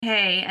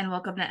Hey, and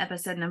welcome to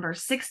episode number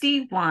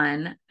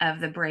 61 of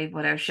the Brave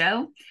Widow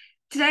Show.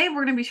 Today,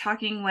 we're going to be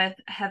talking with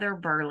Heather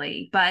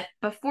Burley. But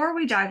before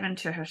we dive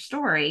into her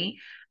story,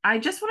 I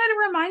just wanted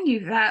to remind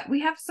you that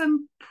we have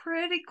some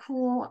pretty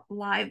cool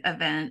live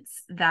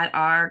events that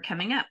are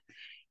coming up.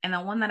 And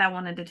the one that I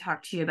wanted to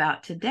talk to you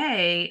about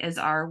today is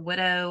our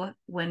Widow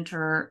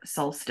Winter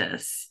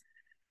Solstice.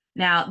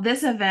 Now,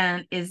 this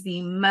event is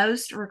the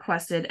most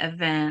requested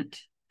event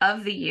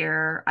of the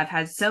year. I've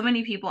had so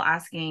many people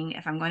asking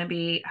if I'm going to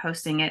be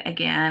hosting it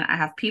again. I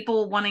have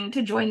people wanting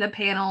to join the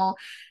panel.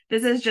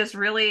 This is just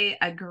really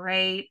a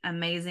great,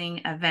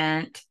 amazing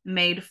event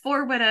made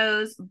for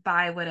widows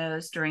by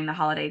widows during the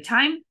holiday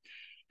time.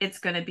 It's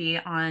going to be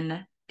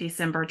on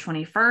December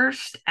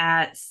 21st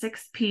at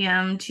 6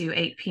 p.m. to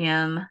 8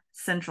 p.m.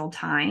 Central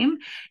Time.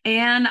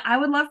 And I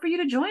would love for you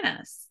to join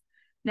us.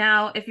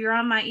 Now, if you're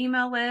on my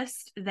email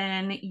list,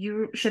 then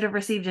you should have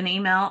received an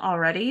email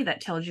already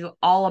that tells you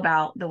all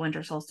about the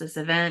Winter Solstice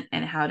event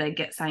and how to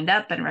get signed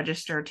up and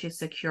register to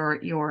secure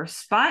your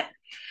spot.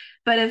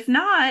 But if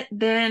not,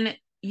 then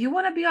you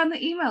want to be on the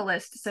email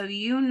list so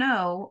you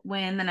know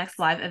when the next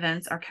live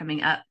events are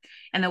coming up.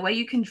 And the way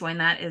you can join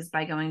that is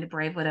by going to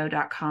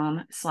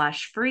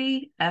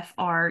bravewidow.com/free,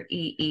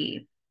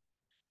 FREE.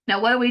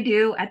 Now, what do we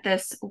do at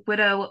this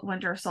Widow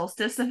Winter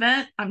Solstice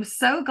event? I'm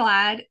so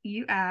glad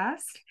you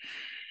asked.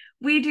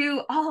 We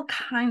do all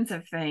kinds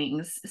of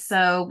things.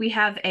 So we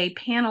have a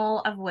panel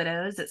of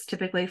widows. It's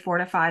typically 4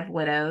 to 5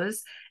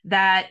 widows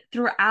that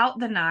throughout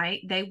the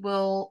night, they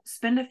will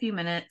spend a few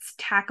minutes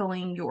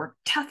tackling your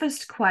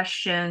toughest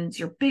questions,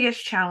 your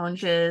biggest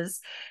challenges,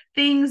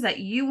 things that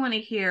you want to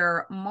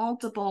hear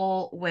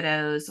multiple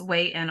widows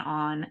weigh in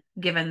on,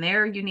 given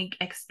their unique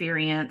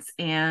experience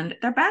and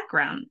their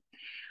background.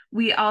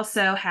 We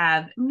also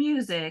have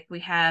music, we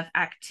have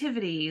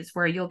activities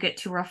where you'll get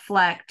to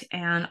reflect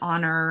and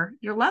honor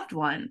your loved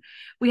one.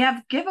 We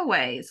have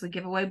giveaways. We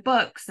give away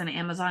books and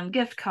Amazon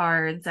gift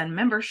cards and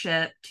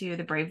membership to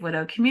the Brave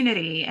Widow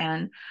community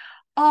and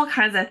all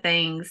kinds of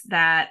things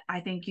that I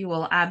think you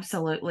will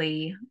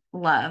absolutely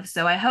love.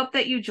 So I hope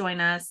that you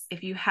join us.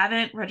 If you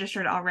haven't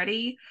registered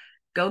already,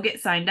 go get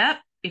signed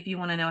up. If you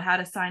want to know how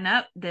to sign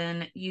up,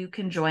 then you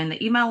can join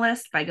the email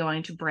list by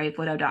going to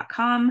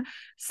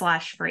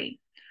bravewidow.com/free.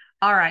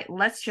 All right,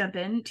 let's jump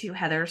into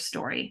Heather's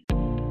story.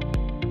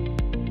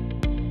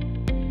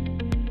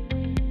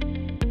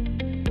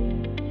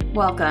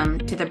 Welcome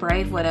to the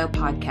Brave Widow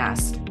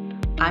podcast.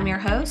 I'm your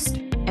host,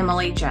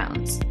 Emily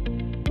Jones.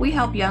 We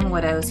help young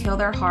widows heal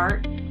their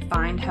heart,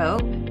 find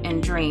hope,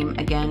 and dream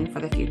again for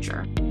the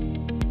future.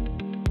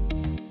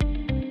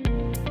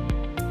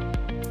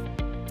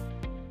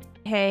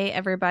 Hey,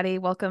 everybody.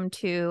 Welcome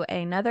to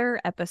another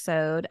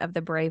episode of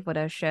the Brave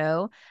Widow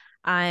Show.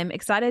 I'm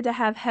excited to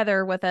have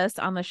Heather with us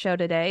on the show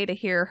today to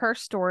hear her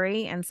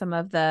story and some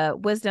of the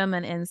wisdom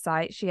and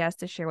insight she has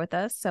to share with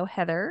us. So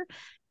Heather,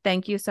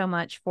 thank you so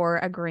much for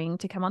agreeing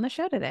to come on the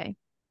show today.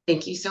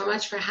 Thank you so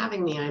much for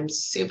having me. I'm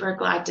super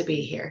glad to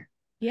be here.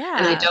 Yeah.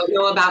 And I don't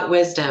know about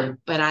wisdom,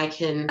 but I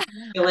can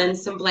fill in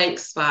some blank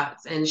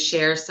spots and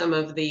share some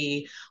of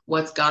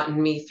what's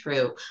gotten me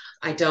through.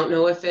 I don't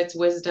know if it's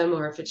wisdom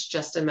or if it's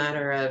just a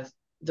matter of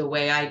the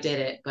way I did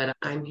it, but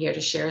I'm here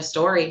to share a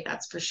story,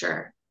 that's for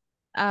sure.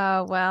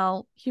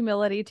 Well,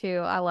 humility too.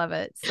 I love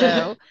it.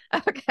 So,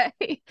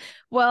 okay.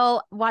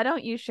 Well, why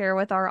don't you share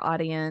with our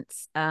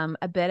audience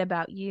a bit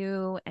about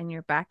you and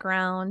your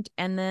background,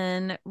 and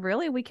then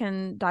really we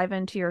can dive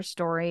into your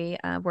story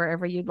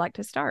wherever you'd like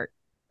to start.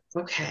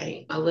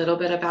 Okay, a little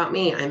bit about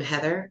me. I'm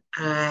Heather.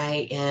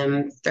 I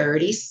am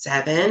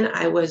 37.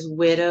 I was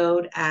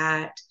widowed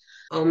at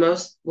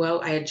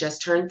I had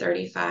just turned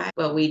 35,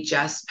 but we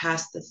just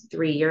passed the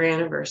 3-year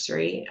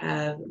anniversary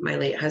of my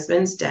late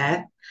husband's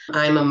death.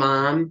 I'm a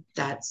mom.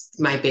 That's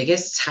my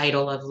biggest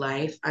title of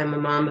life. I'm a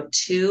mom of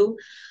 2.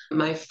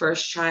 My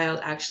first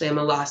child, actually, I'm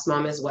a lost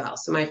mom as well.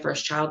 So my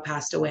first child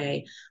passed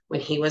away when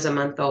he was a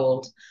month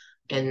old.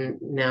 And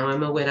now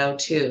I'm a widow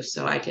too.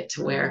 So I get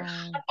to wear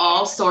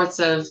all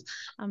sorts of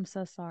I'm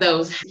so sorry.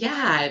 those.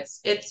 Yeah,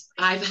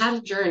 I've had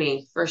a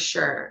journey for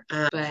sure.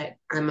 But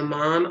I'm a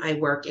mom. I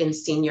work in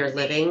senior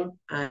living.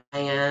 I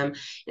am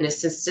an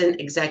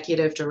assistant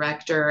executive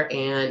director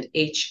and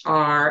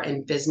HR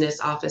and business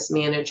office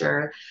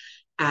manager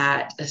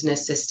at an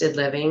assisted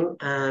living.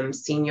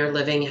 Senior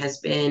living has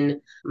been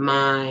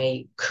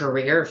my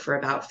career for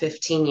about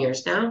 15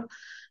 years now.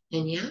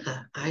 And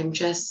yeah, I'm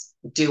just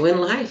doing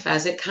life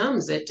as it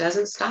comes. It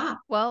doesn't stop.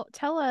 Well,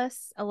 tell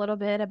us a little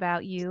bit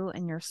about you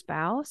and your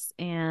spouse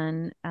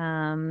and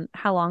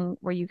how long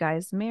were you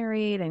guys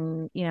married,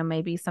 and,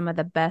 maybe some of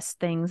the best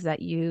things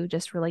that you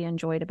just really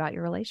enjoyed about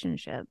your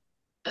relationship.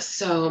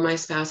 So my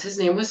spouse, his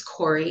name was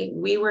Corey.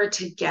 We were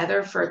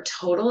together for a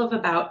total of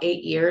about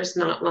 8 years,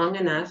 not long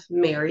enough,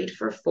 married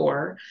for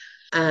 4.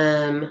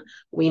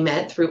 We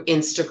met through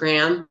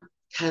Instagram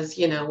because,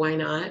 why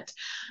not?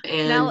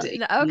 And now,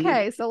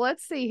 okay, so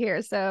let's see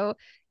here. So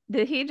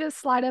Did he just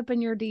slide up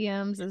in your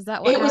DMs? Is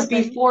that what It was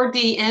happened? before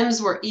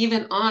DMs were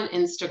even on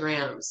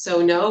Instagram.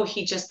 So no,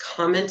 he just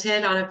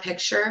commented on a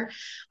picture,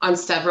 on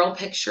several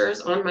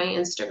pictures on my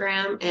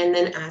Instagram, and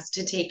then asked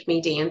to take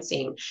me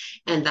dancing.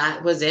 And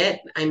that was it.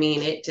 I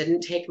mean, it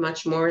didn't take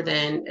much more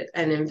than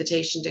an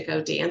invitation to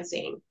go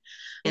dancing.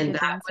 To And go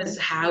that was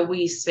dancing? how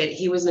we spent,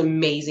 he was an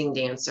amazing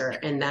dancer.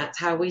 And that's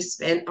how we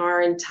spent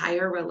our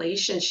entire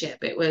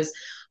relationship. It was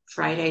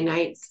Friday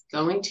nights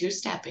going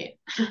two-stepping.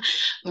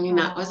 I mean,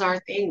 that was Oh, our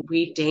thing.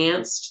 We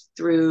danced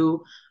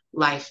through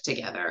life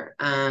together.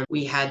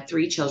 We had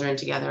three children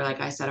together.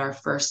 Like I said, our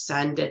first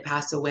son did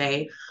pass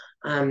away.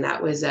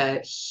 That was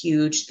a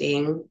huge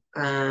thing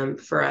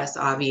for us,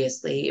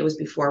 obviously. It was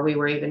before we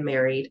were even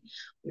married.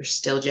 We were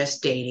still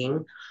just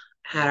dating.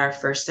 Had our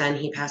first son.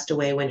 He passed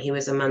away when he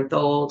was a month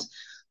old.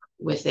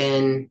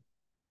 Within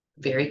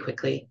very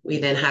quickly, we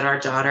then had our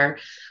daughter.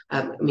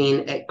 I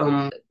mean,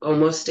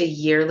 almost a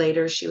year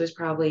later, she was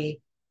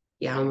probably,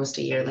 yeah, almost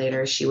a year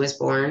later, she was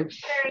born.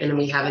 And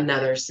we have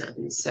another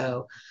son.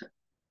 So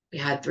we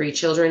had three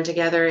children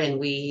together and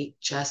we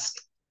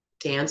just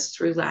danced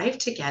through life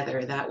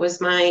together. That was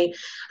my,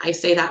 I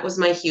say that was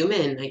my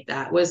human. Like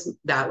that was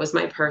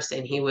my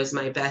person. He was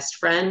my best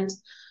friend.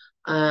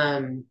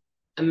 Um,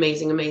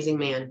 Amazing, amazing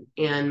man.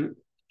 And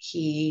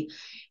he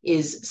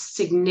is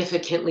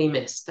significantly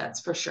missed,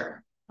 that's for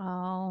sure.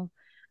 oh.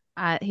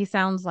 He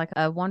sounds like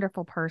a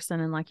wonderful person,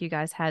 and like you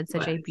guys had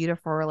such a But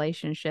beautiful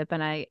relationship.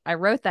 And I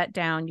wrote that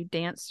down. You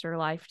danced your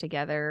life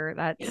together.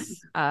 yeah,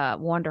 That's a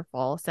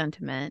wonderful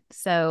sentiment.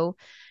 So,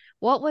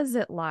 what was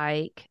it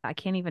like? I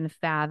can't even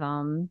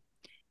fathom,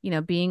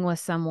 being with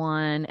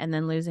someone and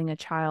then losing a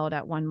child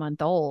at 1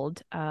 month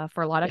old.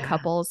 For a lot of yeah.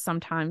 couples,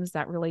 sometimes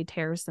that really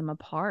tears them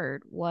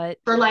apart. What?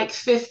 For like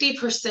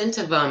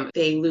 50% of them,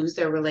 they lose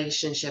their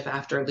relationship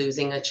after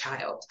losing a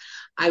child.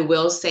 I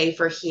will say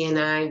for he and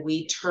I,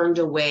 we turned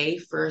away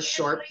for a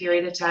short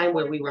period of time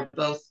where we were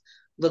both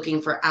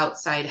looking for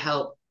outside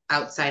help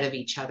outside of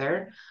each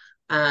other.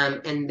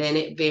 And then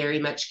it very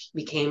much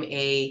became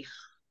a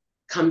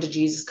come to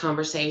Jesus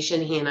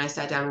conversation. He and I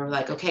sat down and were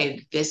like,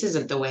 okay, this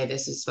isn't the way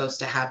this is supposed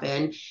to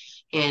happen.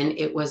 And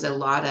it was a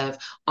lot of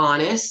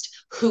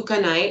honest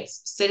hookah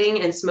nights,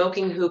 sitting and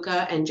smoking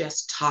hookah and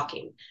just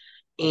talking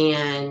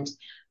and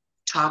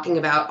talking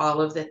about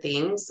all of the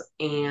things.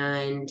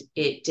 And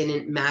it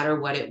didn't matter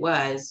what it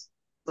was,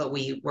 but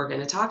we were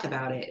going to talk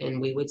about it.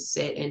 And we would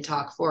sit and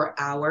talk for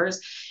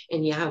hours.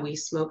 And yeah, we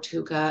smoked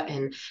hookah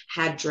and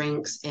had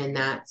drinks. And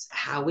that's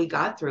how we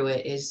got through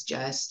it, is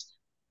just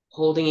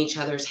holding each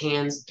other's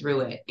hands through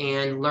it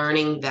and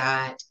learning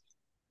that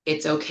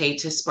it's okay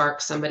to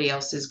spark somebody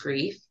else's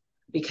grief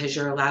because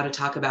you're allowed to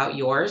talk about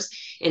yours.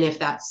 And if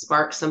that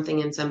sparks something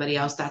in somebody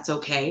else, that's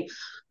okay.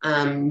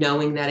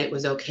 Knowing that it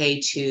was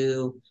okay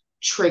to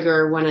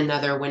trigger one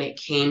another when it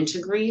came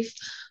to grief,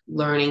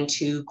 learning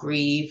to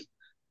grieve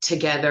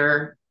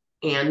together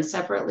and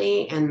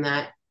separately, and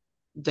that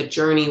the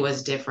journey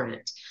was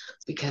different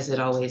because it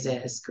always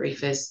is.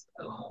 Grief is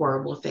a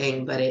horrible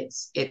thing, but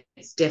it's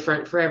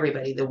different for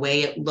everybody, the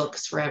way it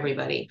looks for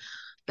everybody.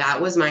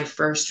 That was my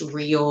first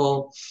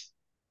real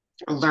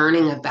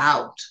learning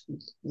about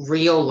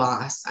real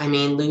loss. I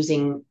mean,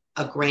 losing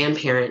a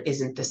grandparent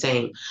isn't the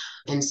same.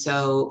 And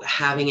so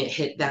having it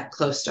hit that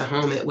close to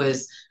home, it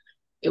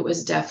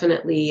was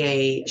definitely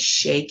a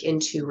shake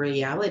into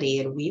reality.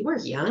 And we were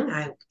young.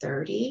 I'm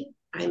 30.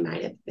 I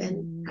might have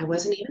been, Mm. I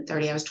wasn't even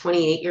 30. I was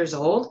 28 years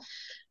old,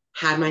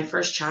 had my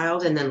first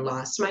child and then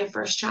lost my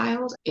first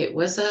child. It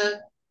was a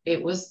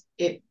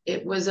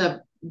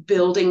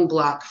building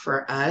block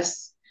for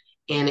us.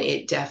 And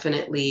it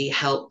definitely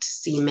helped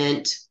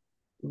cement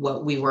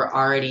what we were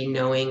already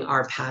knowing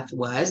our path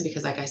was,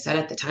 because like I said,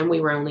 at the time we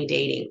were only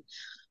dating.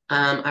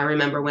 I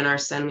remember when our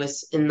son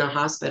was in the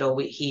hospital,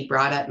 he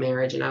brought up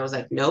marriage, and I was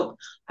like, nope,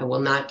 I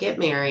will not get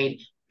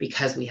married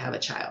because we have a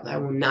child. I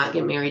will not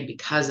get married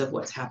because of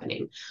what's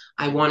happening.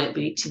 I want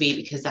it to be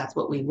because that's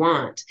what we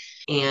want.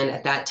 And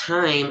at that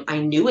time, I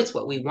knew it's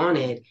what we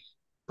wanted,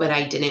 but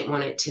I didn't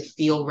want it to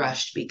feel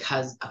rushed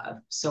because of.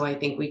 So I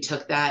think we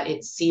took that,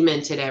 it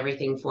cemented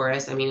everything for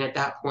us. I mean, at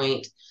that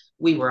point,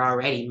 we were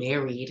already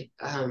married,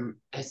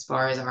 as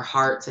far as our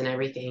hearts and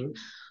everything.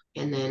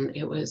 And then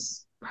it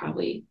was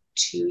probably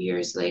 2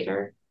 years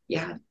later,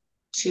 yeah,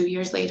 2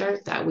 years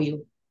later, that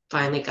we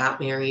finally got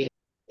married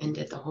and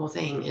did the whole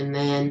thing. And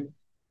then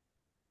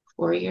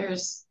 4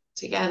 years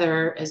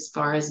together as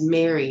far as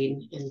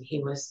married. And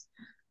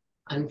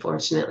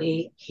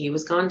unfortunately, he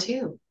was gone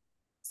too.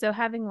 So,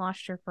 having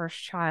lost your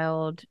first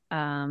child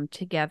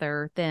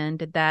together, then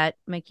did that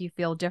make you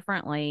feel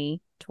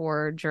differently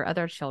towards your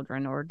other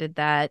children, or did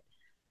that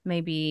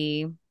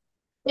maybe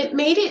It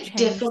made it change the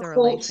difficult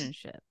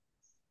relationship?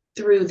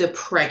 through the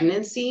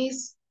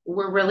pregnancies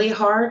were really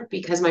hard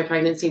because my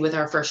pregnancy with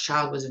our first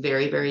child was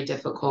very, very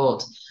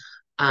difficult.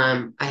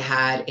 I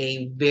had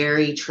a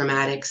very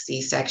traumatic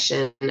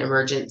C-section,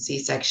 emergent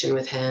C-section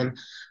with him.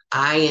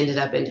 I ended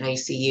up in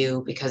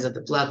ICU because of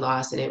the blood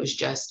loss, and it was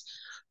just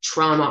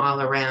trauma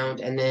all around.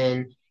 And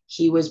then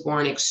he was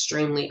born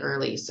extremely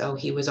early. So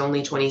he was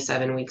only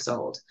 27 weeks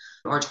old,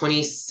 or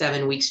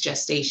 27 weeks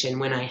gestation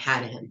when I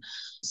had him.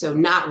 So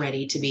not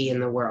ready to be in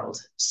the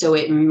world. So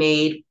it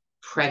made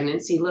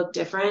pregnancy look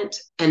different.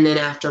 And then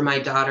after my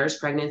daughter's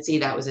pregnancy,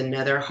 that was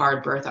another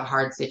hard birth, a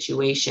hard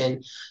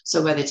situation.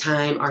 So by the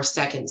time our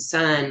second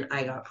son,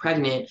 I got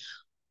pregnant,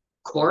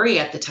 Corey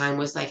at the time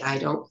was like, I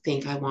don't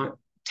think I want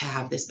to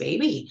have this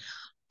baby.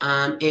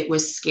 It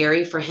was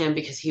scary for him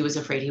because he was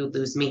afraid he would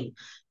lose me.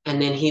 And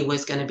then he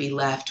was going to be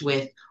left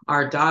with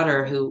our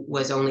daughter, who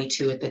was only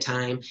 2 at the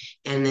time.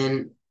 And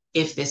then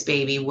if this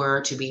baby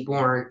were to be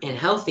born and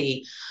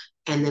healthy,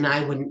 and then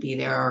I wouldn't be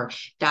there, or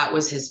that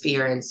was his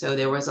fear. And so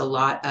there was a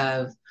lot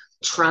of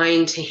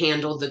trying to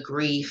handle the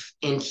grief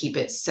and keep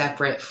it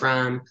separate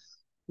from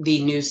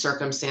the new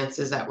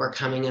circumstances that were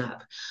coming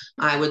up.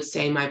 I would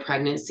say my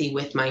pregnancy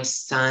with my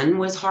son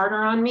was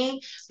harder on me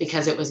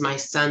because it was my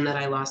son that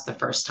I lost the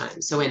first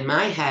time. So in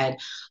my head,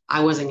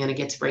 I wasn't going to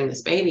get to bring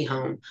this baby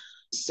home.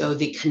 So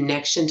the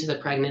connection to the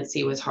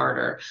pregnancy was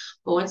harder.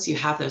 But once you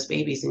have those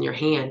babies in your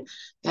hand,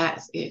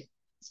 that's it.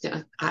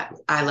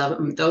 I love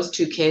them. Those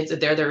 2 kids.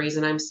 They're the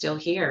reason I'm still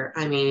here.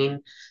 I mean,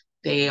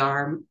 they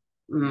are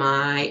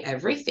my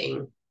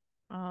everything.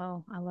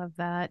 Oh, I love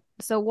that.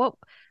 So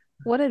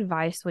what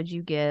advice would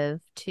you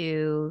give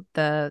to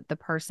the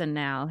person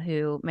now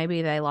who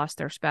maybe they lost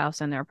their spouse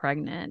and they're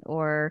pregnant,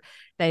 or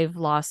they've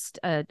lost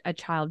a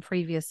child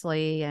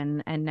previously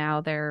and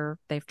now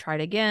they've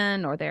tried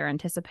again, or they're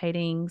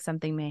anticipating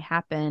something may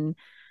happen?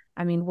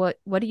 I mean, what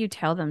do you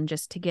tell them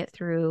just to get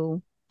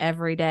through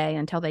every day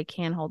until they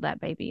can hold that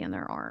baby in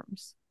their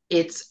arms?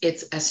 It's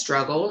a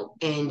struggle,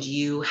 and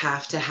you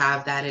have to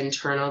have that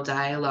internal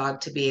dialogue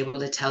to be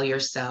able to tell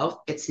yourself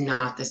it's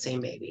not the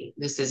same baby.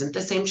 This isn't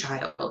the same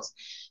child.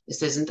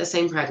 This isn't the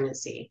same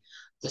pregnancy.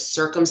 The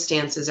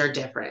circumstances are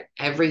different.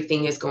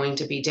 Everything is going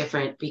to be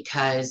different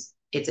because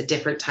it's a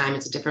different time,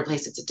 it's a different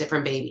place, it's a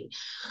different baby.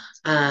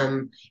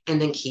 And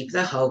then keep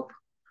the hope.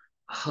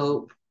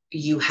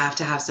 You have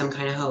to have some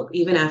kind of hope.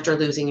 Even after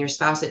losing your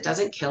spouse, it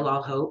doesn't kill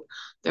all hope.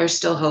 There's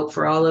still hope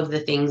for all of the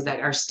things that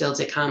are still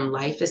to come.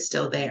 Life is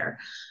still there.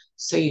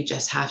 So you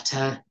just have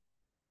to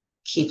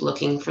keep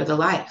looking for the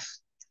life.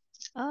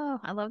 Oh,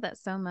 I love that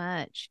so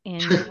much.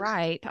 And you're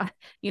right.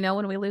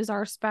 When we lose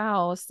our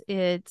spouse,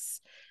 it's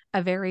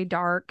a very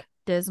dark,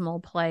 dismal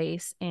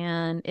place.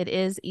 And it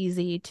is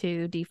easy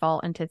to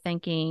default into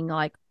thinking,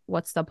 like,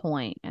 what's the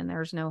point? And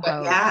there's no But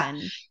hope. yeah,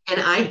 And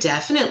and I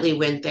definitely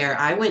went there.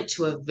 I went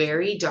to a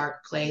very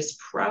dark place,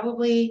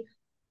 probably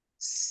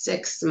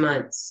 6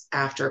 months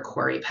after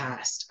Corey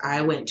passed.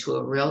 I went to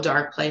a real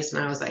dark place,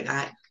 and I was like,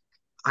 I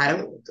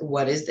don't,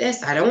 what is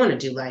this? I don't want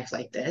to do life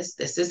like this.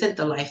 This isn't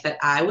the life that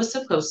I was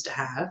supposed to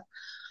have.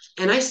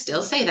 And I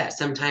still say that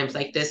sometimes,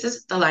 like, this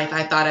is the life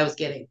I thought I was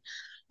getting.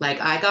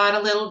 Like, I got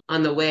a little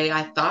on the way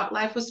I thought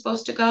life was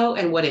supposed to go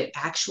and what it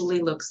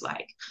actually looks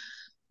like.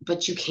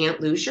 But you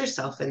can't lose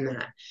yourself in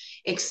that,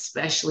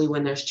 especially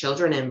when there's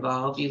children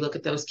involved. You look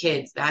at those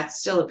kids, that's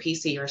still a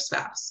piece of your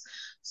spouse.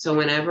 So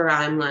whenever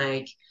I'm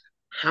like,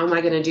 how am I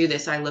going to do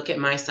this? I look at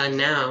my son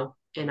now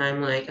and I'm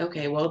like,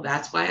 okay, well,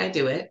 that's why I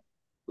do it.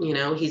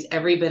 He's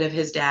every bit of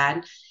his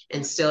dad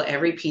and still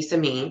every piece of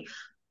me.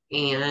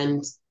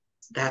 And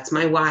that's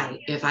my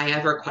why. If I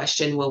ever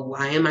question, well,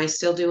 why am I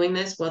still doing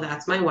this? Well,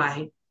 that's my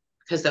why,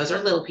 because those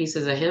are little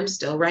pieces of him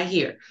still right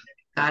here.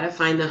 Got to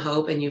find the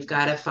hope, and you've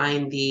got to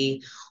find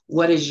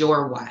what is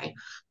your why?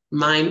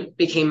 Mine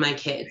became my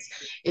kids.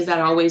 Is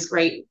that always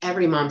great?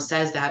 Every mom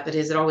says that, but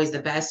is it always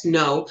the best?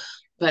 No.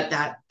 But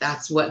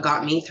that's what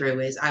got me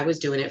through, is I was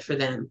doing it for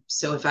them.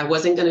 So if I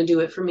wasn't going to do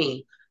it for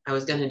me, I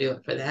was going to do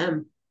it for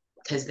them,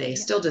 because they yeah,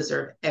 still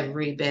deserve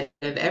every bit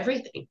of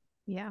everything.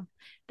 yeah,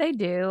 they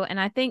do. And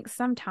I think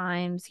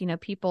sometimes,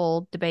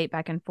 people debate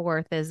back and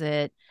forth. Is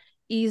it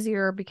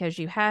easier because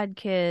you had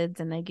kids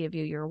and they give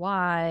you your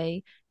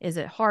why? Is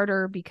it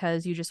harder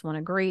because you just want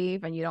to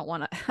grieve and you don't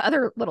want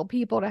other little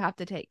people to have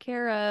to take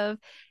care of?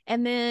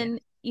 And then,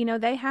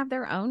 they have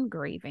their own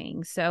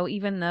grieving. So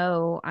even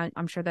though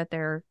I'm sure that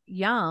they're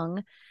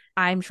young,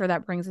 I'm sure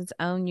that brings its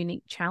own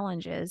unique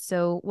challenges.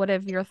 So what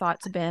have your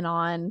thoughts been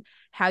on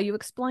how you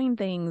explain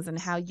things and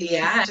how you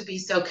Yeah, I keep? have to be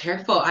so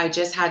careful. I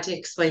just had to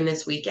explain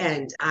this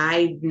weekend.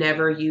 I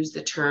never use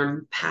the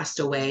term passed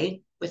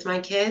away with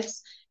my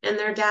kids and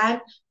their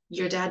dad.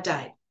 Your dad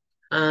died.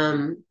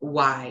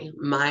 Why?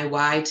 My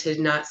why to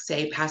not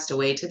say passed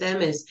away to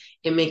them is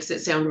it makes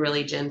it sound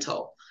really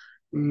gentle.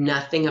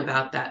 Nothing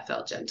about that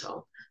felt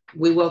gentle.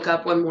 We woke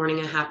up one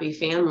morning a happy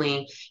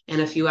family, and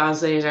a few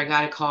hours later, I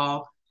got a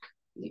call.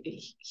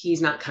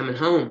 He's not coming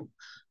home.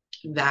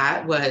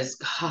 That was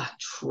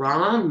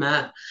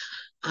trauma,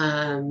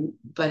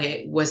 but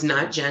it was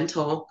not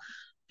gentle.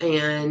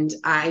 And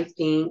I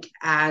think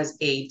as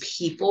a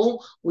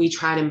people, we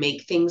try to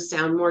make things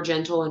sound more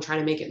gentle and try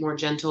to make it more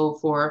gentle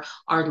for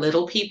our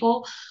little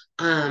people.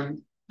 But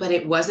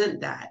it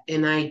wasn't that.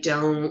 And I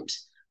don't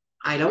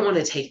want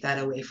to take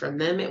that away from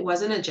them. It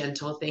wasn't a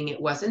gentle thing. It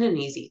wasn't an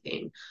easy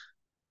thing,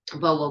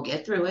 but we'll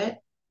get through it.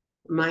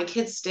 My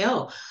kids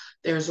still,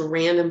 There's a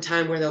random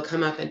time where they'll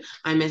come up and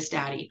I miss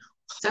daddy.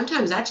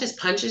 Sometimes that just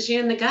punches you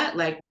in the gut.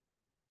 Like,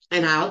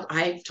 and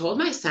I've told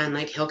my son,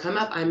 like, he'll come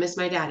up, I miss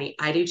my daddy.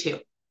 I do too.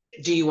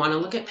 Do you want to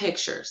look at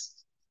pictures?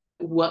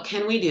 What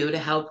can we do to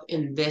help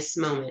in this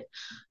moment?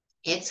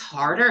 It's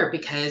harder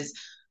because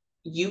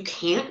you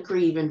can't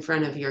grieve in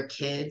front of your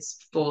kids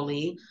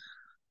fully.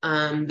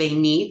 They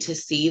need to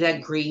see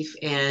that grief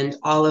and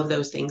all of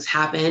those things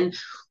happen.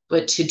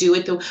 But to do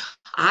it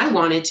I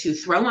wanted to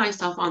throw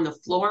myself on the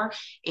floor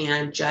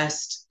and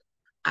just,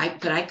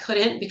 but I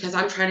couldn't because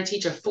I'm trying to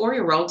teach a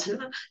 4-year-old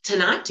to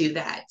not do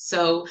that.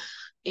 So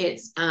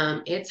it's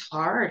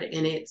hard,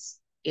 and it's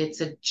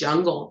a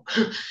jungle.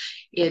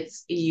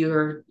 It's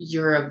you're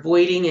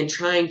avoiding and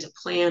trying to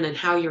plan and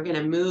how you're going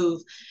to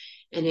move,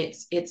 and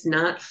it's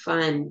not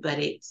fun, but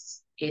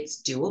it's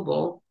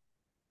doable.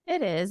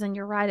 It is. And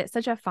you're right. It's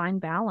such a fine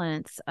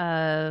balance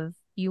of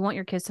you want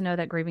your kids to know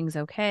that grieving's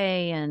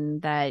okay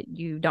and that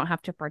you don't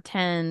have to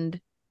pretend,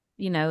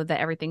 that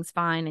everything's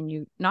fine and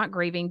you not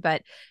grieving,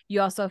 but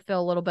you also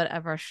feel a little bit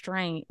of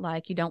restraint.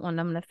 Like you don't want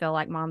them to feel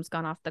like mom's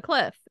gone off the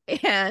cliff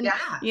and,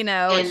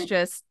 Yeah. it's And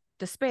just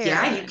despair.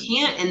 yeah, you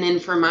can't. And then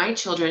for my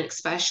children,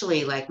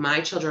 especially, like,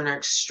 my children are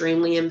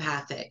extremely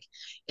empathic.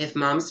 If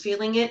mom's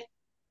feeling it,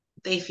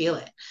 they feel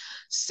it.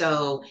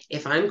 So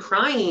if I'm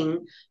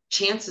crying,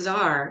 chances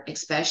are,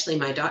 especially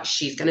my daughter,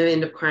 she's going to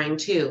end up crying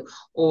too,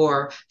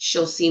 or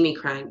she'll see me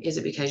crying. Is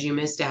it because you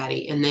miss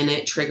daddy? And then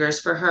it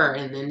triggers for her,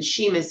 and then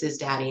she misses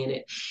daddy,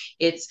 and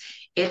it's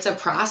it's a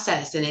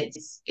process, and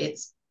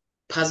it's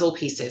puzzle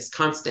pieces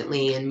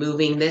constantly, and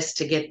moving this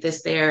to get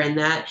this there and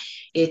that.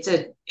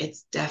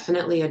 It's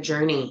definitely a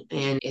journey,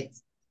 and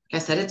it's,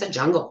 like I said, it's a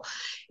jungle.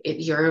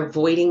 You're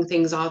avoiding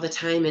things all the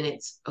time, and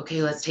it's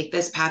okay, let's take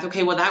this path.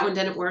 Okay, well, that one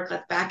didn't work,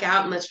 let's back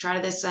out and let's try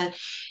this.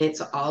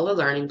 It's all a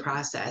learning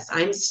process.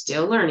 I'm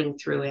still learning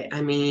through it.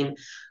 I mean,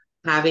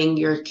 having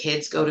your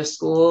kids go to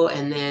school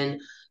and then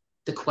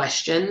the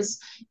questions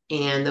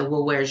and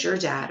well, where's your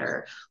dad?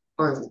 Or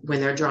when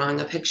they're drawing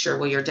a picture,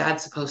 well, your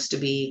dad's supposed to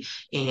be,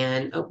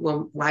 and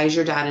well, why is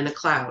your dad in a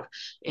cloud?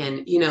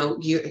 And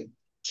your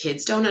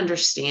kids don't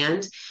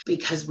understand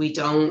because we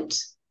don't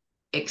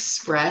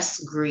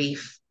express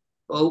grief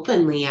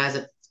openly as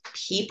a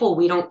people.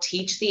 We don't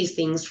teach these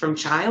things from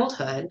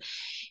childhood.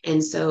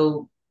 And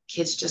so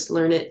kids just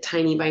learn it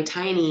tiny by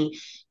tiny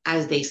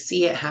as they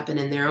see it happen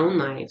in their own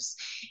lives.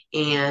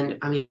 And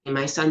I mean,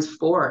 my son's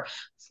 4.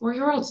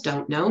 4-year-olds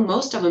don't know.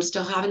 Most of them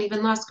still haven't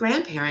even lost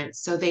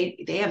grandparents. So they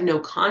have no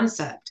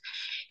concept.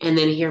 And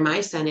then here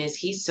my son is,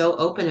 he's so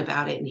open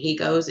about it, and he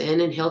goes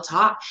in and he'll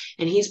talk,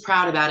 and he's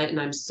proud about it.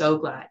 And I'm so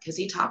glad because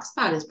he talks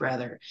about his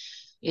brother.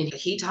 And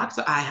he talks,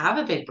 I have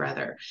a big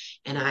brother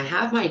and I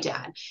have my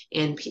dad,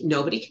 and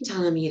nobody can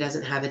tell him he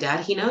doesn't have a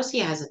dad. He knows he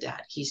has a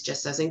dad. He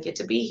just doesn't get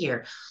to be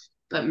here.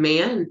 But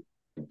man,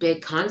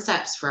 big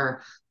concepts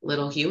for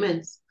little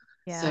humans.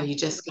 So Yeah.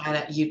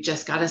 you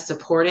just gotta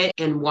support it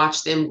and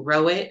watch them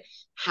grow it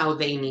how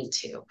they need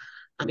to.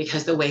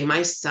 Because the way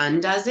my son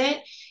does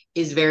it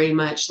is very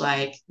much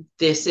like,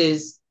 this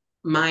is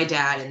my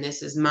dad and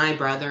this is my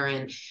brother,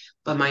 and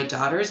but my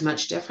daughter is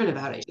much different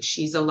about it.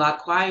 She's a lot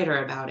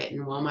quieter about it.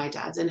 And well, my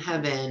dad's in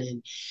heaven,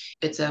 and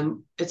it's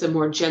a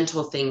more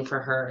gentle thing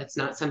for her. It's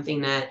not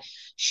something that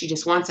she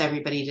just wants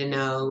everybody to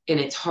know, and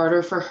it's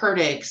harder for her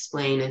to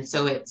explain. And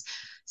so it's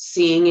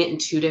seeing it in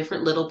 2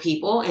 different little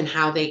people and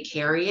how they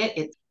carry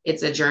it.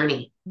 It's a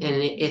journey, and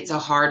it's a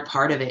hard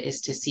part of it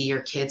is to see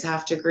your kids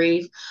have to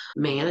grieve.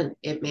 Man,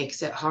 it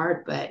makes it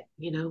hard, but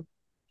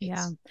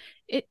Yeah,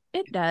 it's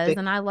it does. big.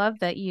 And I love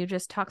that you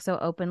just talk so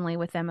openly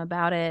with them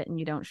about it and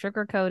you don't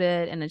sugarcoat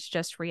it and it's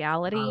just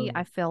reality.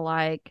 I feel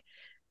like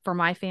for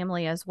my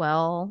family as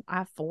well, I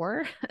have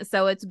 4.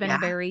 So it's been Yeah.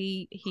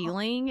 very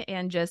healing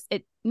and just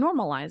it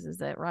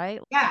normalizes it, right?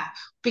 Yeah,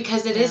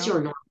 because it You is know?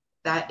 your normal.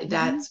 Mhm.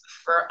 That's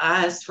for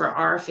us, for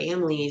our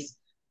families,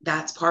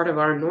 that's part of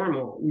our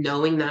normal.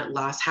 Knowing that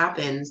loss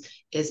happens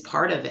is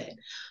part of it.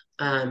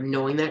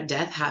 Knowing that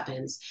death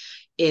happens.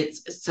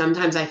 It's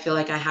sometimes I feel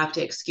like I have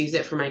to excuse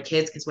it for my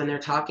kids because when they're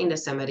talking to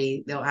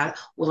somebody, they'll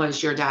ask, well,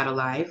 is your dad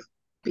alive?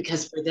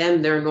 Because for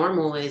them, their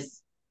normal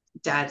is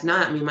dad's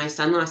not. I mean, my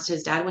son lost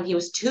his dad when he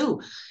was 2.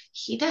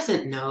 He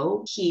doesn't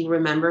know. He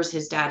remembers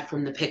his dad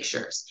from the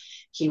pictures.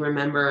 He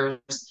remembers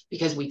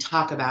because we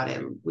talk about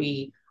him.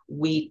 We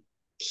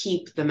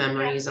keep the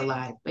memories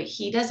alive, but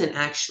he doesn't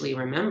actually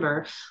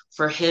remember.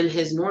 For him,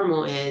 his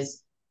normal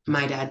is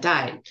my dad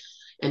died.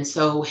 And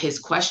so his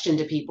question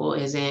to people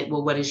isn't,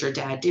 well, what does your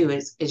dad do?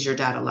 Is your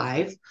dad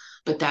alive?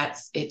 But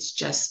it's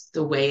just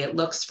the way it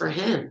looks for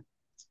him.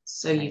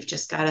 So Right. you've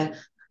just got to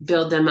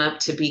build them up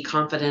to be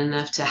confident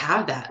enough to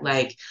have that.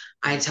 Like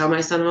I tell my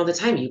son all the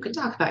time, you can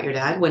talk about your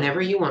dad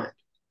whenever you want,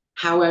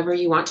 however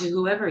you want, to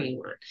whoever you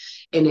want.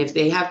 And if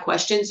they have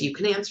questions, you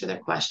can answer their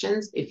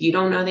questions. If you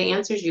don't know the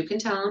answers, you can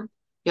tell them.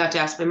 You have to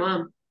ask my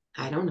mom.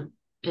 I don't know.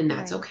 And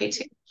that's Right. okay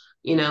too.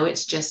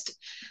 It's just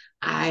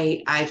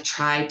I've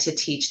tried to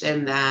teach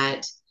them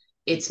that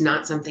it's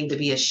not something to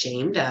be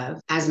ashamed of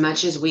as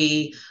much as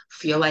we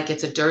feel like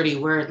it's a dirty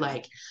word,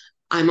 like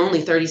I'm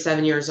only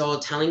 37 years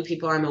old. Telling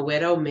people I'm a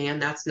widow, man,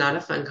 that's not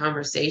a fun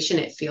conversation.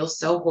 It feels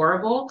so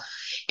horrible,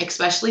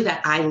 especially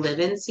that I live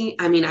in,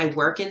 I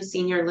work in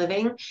senior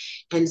living.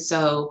 And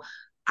so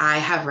I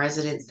have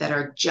residents that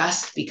are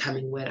just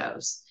becoming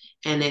widows.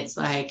 And it's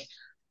like,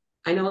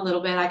 I know a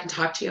little bit, I can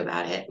talk to you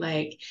about it.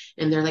 Like,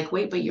 and they're like,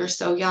 wait, but you're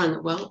so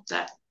young. Well,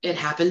 that it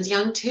happens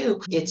young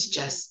too. It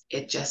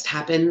just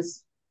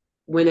happens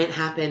when it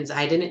happens.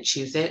 I didn't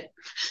choose it.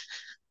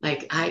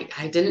 Like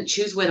I didn't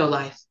choose widow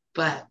life,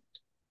 but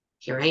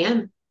here I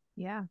am.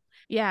 Yeah.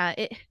 Yeah.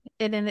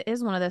 And it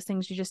is one of those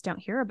things you just don't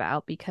hear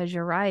about, because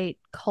you're right.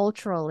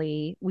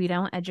 Culturally, we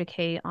don't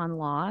educate on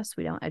loss.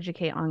 We don't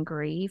educate on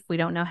grief. We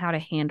don't know how to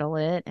handle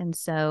it. And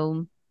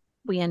so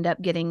we end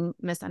up getting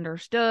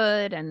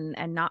misunderstood and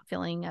not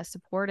feeling as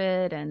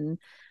supported, and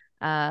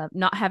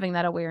not having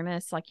that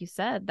awareness, like you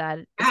said, that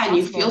it's Yeah, and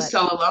you possible feel that.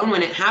 so alone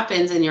when it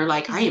happens, and you're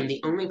like, I am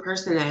the only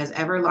person that has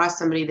ever lost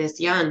somebody this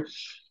young.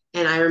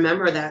 And I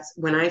remember that's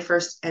when I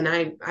first, and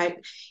I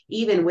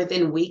even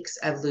within weeks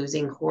of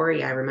losing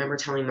Corey, I remember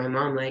telling my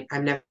mom, like,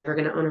 I'm never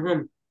going to own a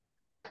home.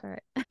 All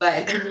right.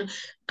 But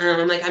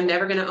I'm like, I'm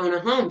never going to own a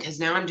home because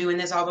now I'm doing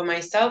this all by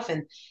myself.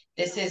 And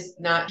this is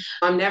not,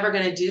 I'm never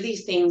going to do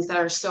these things that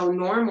are so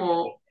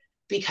normal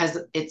because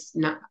it's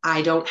not,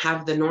 I don't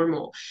have the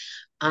normal.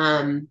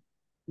 Um,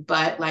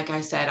 but like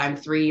I said, I'm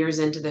 3 years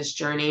into this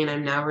journey and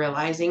I'm now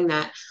realizing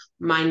that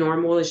my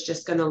normal is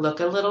just going to look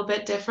a little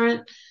bit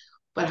different,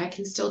 but I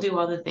can still do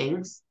all the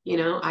things. I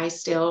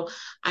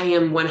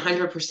am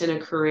 100% a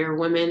career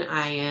woman.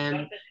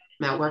 I'm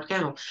at work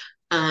now.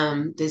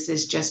 This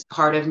is just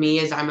part of me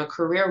as I'm a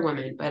career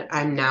woman, but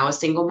I'm now a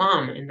single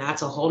mom, and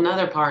that's a whole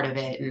nother part of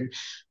it. And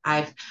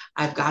I've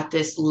I've got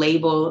this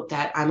label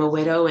that I'm a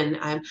widow, and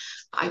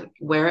I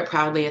wear it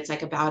proudly. It's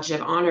like a badge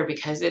of honor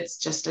because it's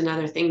just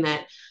another thing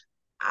that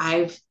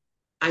I've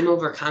I'm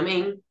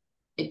overcoming.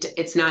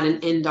 It's not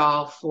an end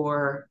all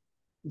for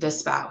the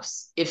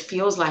spouse. It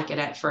feels like it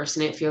at first,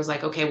 and it feels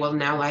like, okay, well,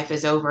 now life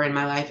is over and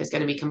my life is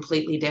going to be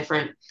completely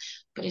different,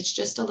 but it's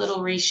just a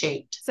little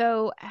reshaped.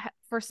 So,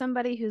 for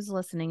somebody who's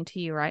listening to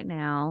you right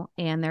now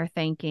and they're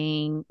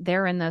thinking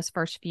they're in those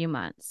first few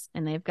months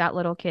and they've got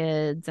little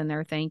kids and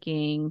they're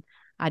thinking,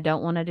 I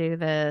don't want to do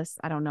this.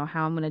 I don't know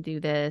how I'm going to do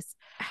this.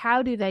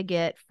 How do they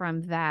get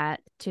from that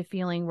to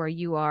feeling where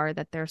you are,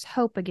 that there's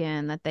hope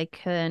again, that they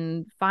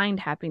can find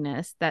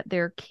happiness, that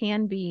there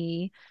can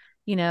be,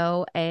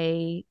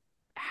 a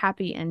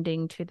happy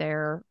ending to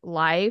their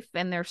life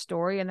and their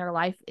story, and their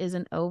life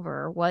isn't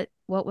over? What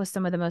was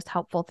some of the most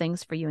helpful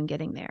things for you in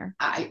getting there?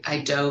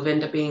 I dove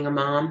into being a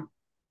mom.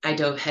 I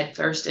dove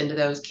headfirst into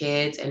those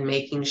kids and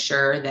making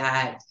sure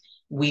that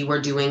we were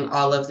doing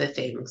all of the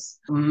things.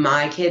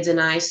 My kids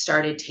and I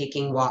started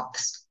taking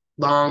walks,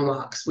 long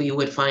walks. We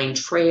would find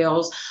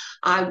trails.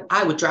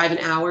 I would drive an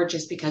hour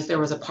just because there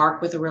was a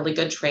park with a really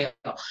good trail,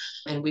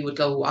 and we would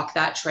go walk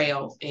that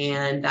trail.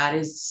 And that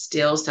is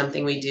still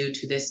something we do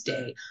to this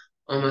day.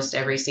 Almost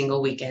every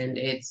single weekend,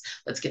 it's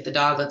let's get the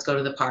dog, let's go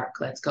to the park,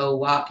 let's go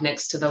walk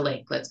next to the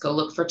lake, let's go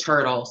look for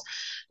turtles.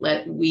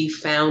 We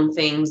found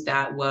things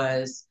that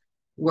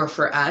were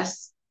for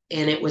us,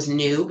 and it was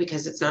new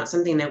because it's not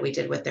something that we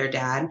did with their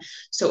dad.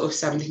 So it was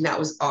something that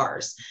was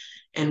ours,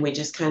 and we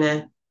just kind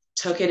of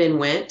took it and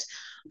went.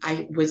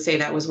 I would say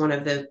that was one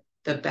of the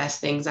best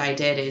things I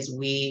did, is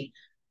we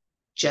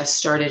just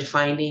started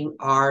finding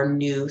our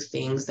new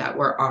things that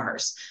were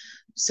ours.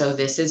 So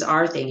this is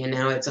our thing, and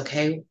now it's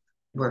okay,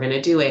 we're going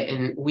to do it.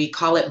 And we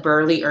call it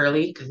Burley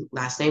Early,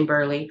 last name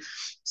Burley.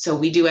 So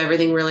we do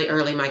everything really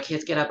early. My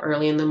kids get up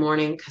early in the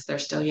morning because they're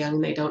still young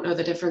and they don't know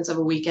the difference of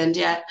a weekend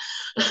yet.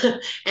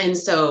 And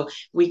so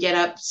we get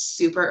up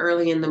super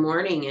early in the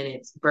morning, and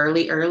it's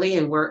Burley Early,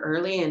 and we're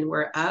early and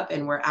we're up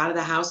and we're out of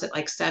the house at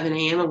like 7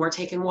 a.m. and we're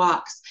taking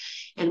walks.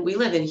 And we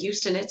live in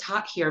Houston. It's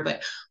hot here,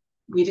 but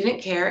we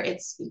didn't care.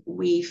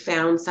 We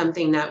found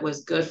something that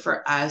was good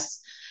for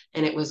us,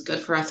 and it was good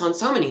for us on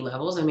so many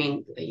levels. I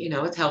mean,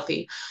 it's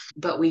healthy,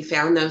 but we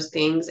found those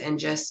things and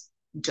just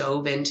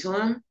dove into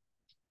them.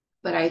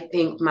 But I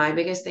think my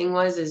biggest thing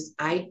is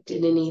I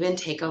didn't even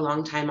take a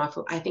long time off.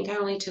 I think I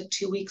only took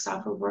 2 weeks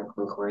off of work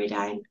when Corey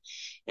died,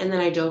 and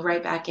then I dove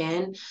right back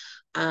in.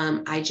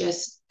 I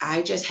just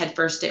head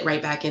first it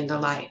right back into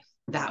life.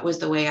 That was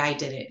the way I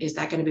did it. Is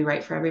that going to be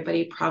right for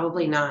everybody?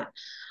 Probably not,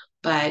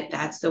 but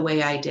that's the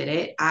way I did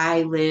it.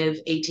 I live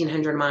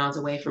 1,800 miles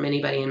away from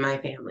anybody in my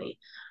family.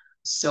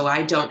 So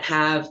I don't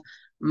have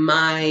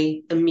my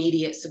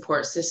immediate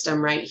support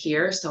system right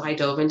here. So I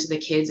dove into the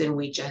kids, and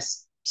we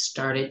just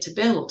started to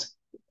build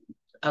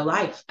a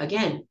life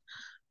again.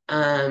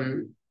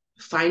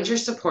 Find your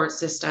support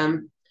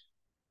system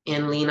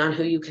and lean on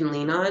who you can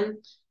lean on.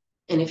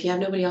 And if you have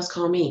nobody else,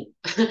 call me.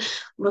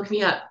 Look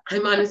me up.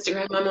 I'm on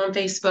Instagram. I'm on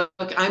Facebook.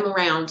 I'm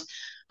around.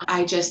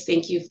 I just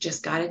think you've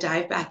just got to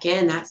dive back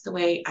in. That's the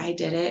way I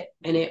did it.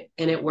 And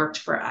it worked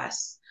for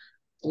us.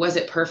 Was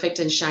it perfect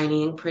and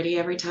shiny and pretty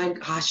every time?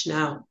 Gosh,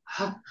 no.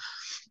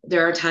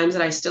 There are times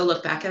that I still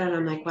look back at it and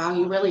I'm like, wow,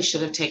 you really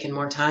should have taken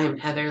more time,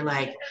 Heather.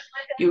 Like,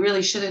 you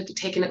really should have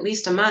taken at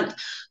least a month.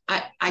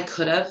 I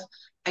could have.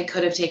 I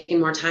could have taken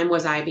more time.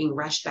 Was I being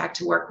rushed back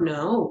to work?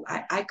 No,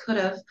 I could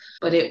have,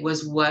 but it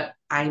was what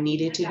I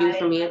needed to do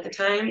for me at the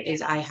time.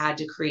 Is I had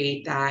to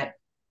create that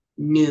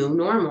new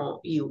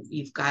normal.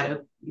 You've got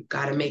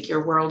to make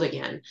your world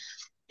again.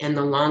 And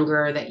the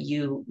longer that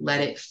you let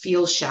it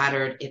feel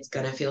shattered, it's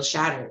going to feel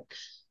shattered.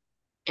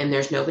 And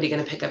there's nobody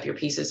going to pick up your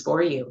pieces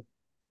for you.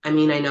 I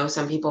mean, I know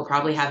some people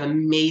probably have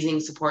amazing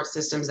support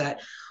systems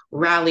that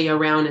rally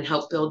around and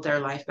help build their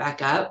life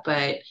back up,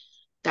 but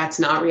that's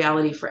not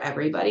reality for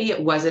everybody.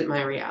 It wasn't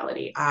my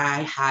reality.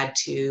 I had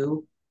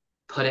to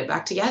put it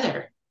back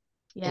together.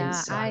 And Yeah,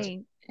 so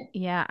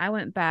I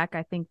went back,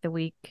 I think the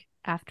week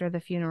after the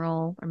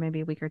funeral or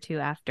maybe a week or two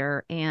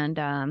after.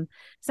 And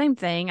same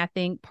thing. I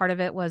think part of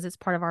it was it's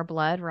part of our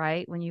blood,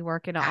 right? When you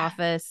work in an yeah,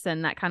 office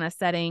and that kind of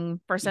setting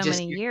for you so just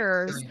many you're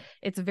years, doing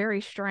it's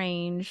very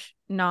strange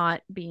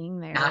not being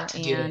not there.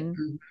 to do it.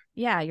 And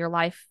yeah, your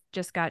life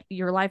just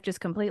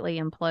completely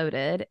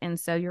imploded. And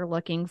so you're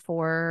looking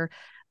for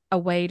a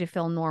way to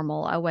feel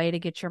normal, a way to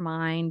get your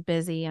mind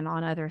busy and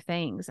on other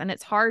things. And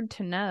it's hard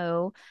to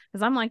know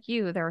because I'm like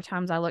you, there are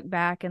times I look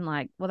back and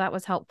like, well, that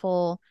was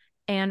helpful.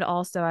 And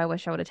also, I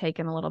wish I would have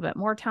taken a little bit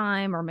more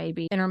time or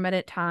maybe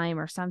intermittent time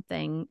or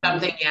something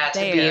Something, yeah, to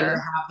be able to there.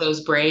 have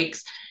those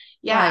breaks.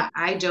 Right. Yeah,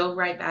 I dove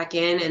right back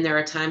in. And there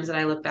are times that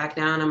I look back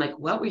now and I'm like,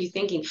 what were you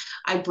thinking?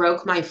 I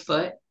broke my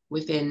foot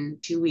within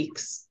 2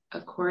 weeks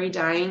of Corey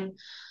dying.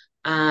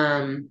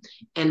 Um,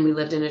 and we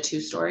lived in a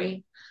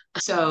two-story.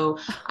 So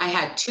I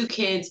had two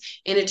kids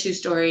in a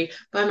two-story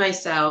by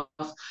myself.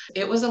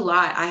 It was a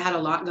lot. I had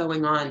a lot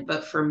going on,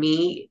 but for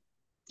me,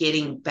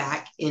 getting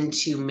back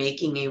into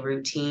making a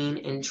routine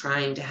and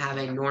trying to have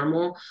a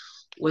normal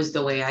was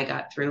the way I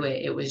got through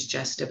it. It was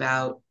just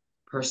about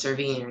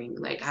persevering.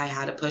 Like I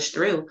had to push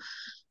through.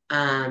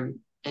 And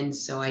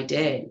so I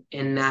did.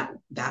 And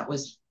that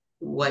was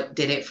what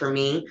did it for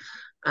me.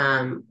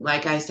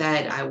 Like I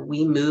said,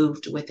 we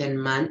moved within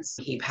months.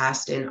 He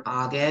passed in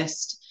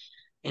August,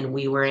 and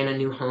we were in a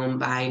new home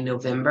by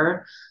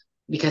November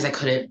because I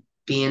couldn't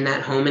be in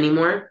that home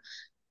anymore.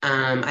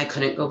 I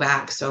couldn't go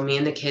back. So me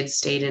and the kids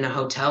stayed in a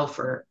hotel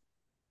for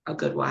a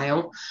good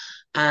while,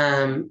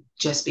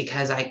 just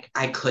because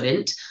I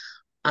couldn't.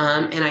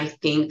 And I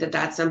think that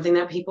that's something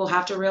that people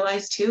have to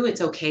realize too. It's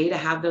okay to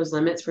have those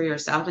limits for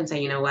yourself and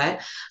say, you know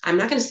what, I'm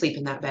not going to sleep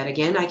in that bed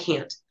again. I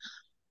can't.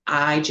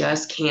 I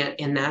just can't.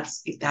 And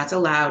that's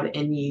allowed.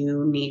 And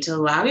you need to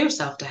allow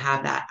yourself to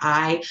have that.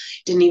 I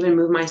didn't even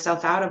move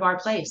myself out of our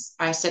place.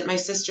 I sent my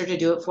sister to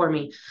do it for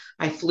me.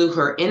 I flew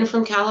her in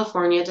from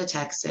California to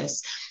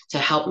Texas to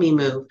help me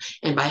move.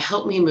 And by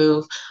help me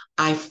move,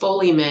 I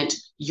fully meant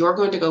you're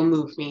going to go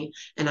move me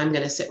and I'm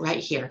going to sit right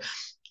here.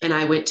 And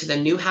I went to the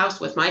new house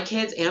with my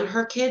kids and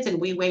her kids, and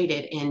we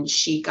waited. And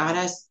she got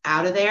us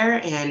out of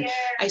there. And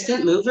I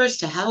sent movers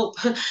to help,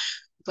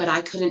 but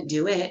I couldn't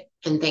do it.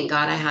 And thank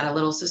God I had a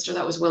little sister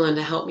that was willing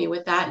to help me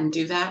with that and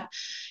do that.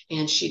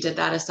 And she did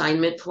that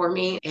assignment for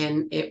me.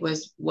 And it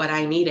was what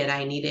I needed.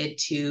 I needed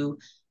to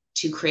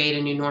create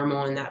a new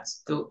normal. And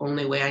that's the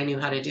only way I knew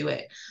how to do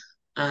it.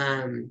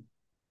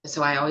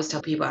 So I always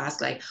tell people,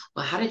 ask like,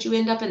 well, how did you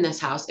end up in this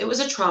house? It was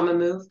a trauma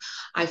move.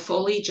 I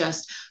fully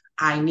just,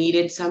 I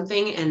needed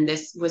something and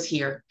this was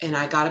here and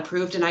I got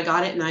approved and I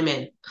got it and I'm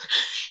in.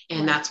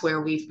 And that's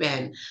where we've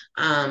been.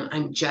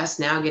 I'm just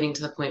now getting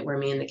to the point where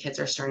me and the kids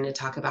are starting to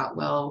talk about,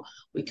 well,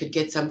 we could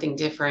get something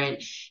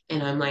different.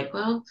 And I'm like,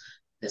 well,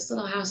 this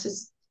little house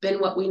has been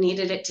what we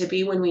needed it to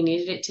be when we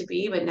needed it to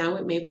be, but now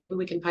maybe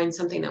we can find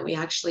something that we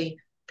actually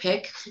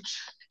pick.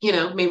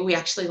 Maybe we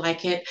actually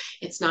like it.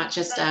 It's not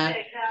just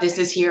this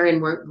is here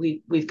and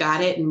we've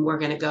got it and we're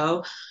gonna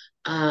go.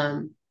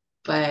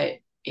 But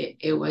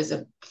it was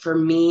for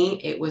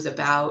me, it was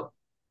about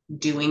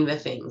doing the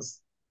things.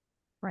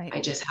 Right.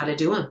 I just had to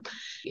do them.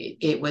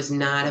 It was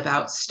not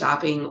about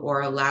stopping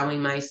or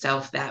allowing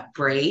myself that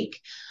break.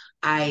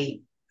 I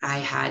I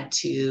had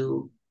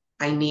to,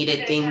 I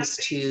needed things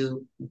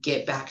to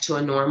get back to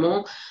a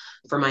normal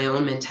for my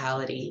own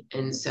mentality.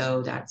 And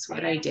so that's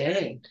what I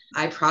did.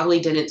 I probably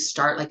didn't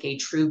start like a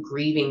true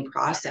grieving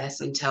process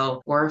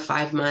until 4 or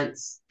 5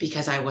 months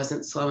because I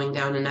wasn't slowing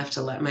down enough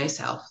to let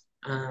myself.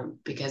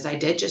 Because I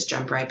did just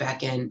jump right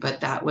back in.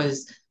 But that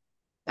was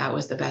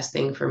the best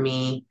thing for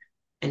me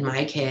and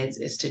my kids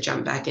is to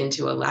jump back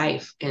into a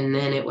life. And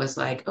then it was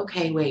like,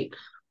 okay, wait,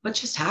 what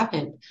just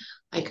happened?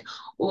 Like,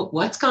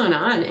 what's gone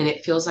on? And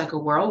it feels like a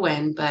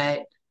whirlwind,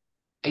 but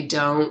I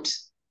don't,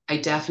 I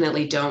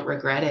definitely don't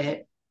regret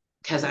it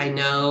because I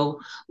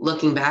know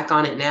looking back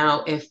on it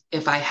now,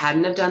 if I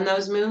hadn't have done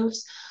those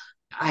moves,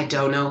 I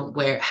don't know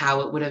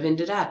how it would have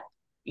ended up.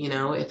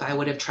 If I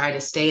would have tried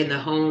to stay in the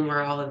home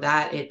or all of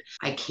that,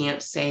 I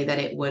can't say that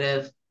it would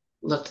have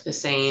looked the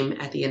same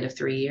at the end of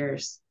 3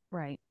 years.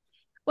 Right.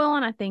 Well,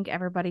 and I think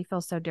everybody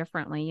feels so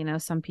differently.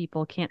 Some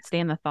people can't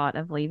stand the thought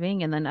of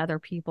leaving, and then other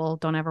people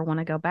don't ever want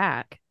to go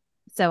back.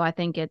 So I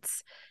think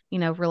it's,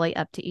 really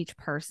up to each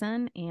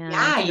person. And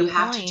Yeah, to your you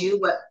have to point,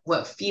 do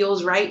what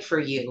feels right for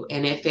you.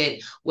 And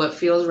if what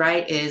feels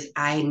right is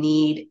I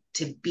need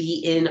to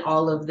be in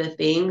all of the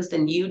things,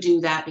 then you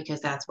do that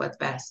because that's what's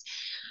best.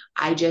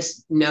 I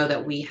just know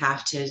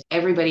that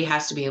everybody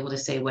has to be able to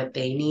say what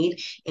they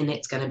need, and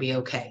it's going to be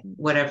okay,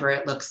 whatever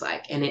it looks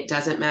like. And it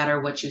doesn't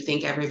matter what you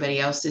think everybody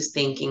else is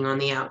thinking on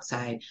the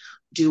outside.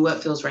 Do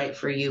what feels right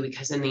for you,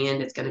 because in the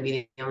end, it's going to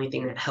be the only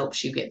thing that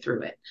helps you get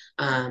through it.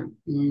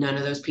 None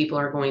of those people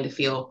are going to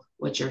feel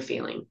what you're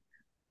feeling.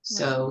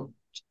 So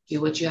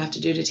do what you have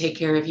to do to take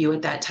care of you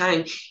at that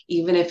time,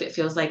 even if it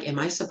feels like, am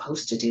I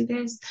supposed to do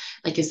this?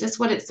 Like, is this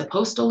what it's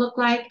supposed to look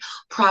like?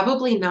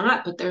 Probably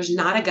not, but there's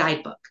not a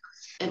guidebook,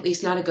 at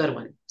least not a good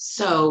one.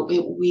 So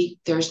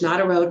there's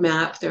not a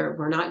roadmap there.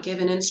 We're not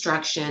given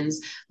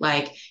instructions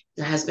like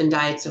your husband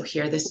died, so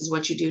here, this is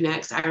what you do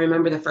next. I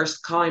remember the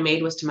first call I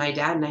made was to my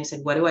dad, and I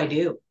said, what do I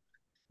do?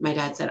 My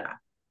dad said,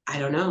 I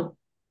don't know.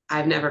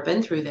 I've never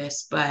been through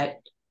this, but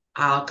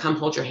I'll come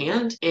hold your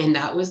hand. And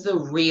that was the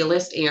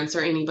realest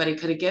answer anybody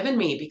could have given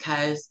me,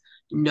 because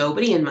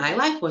nobody in my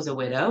life was a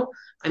widow.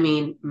 I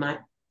mean, my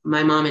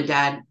mom and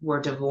dad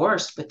were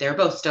divorced, but they're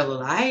both still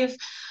alive.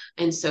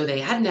 And so they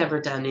had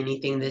never done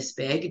anything this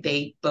big.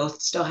 They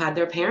both still had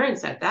their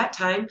parents at that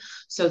time.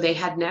 So they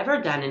had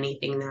never done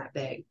anything that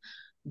big.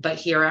 But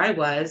here I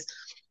was,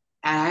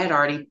 I had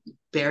already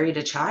buried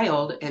a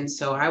child. And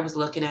so I was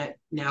looking at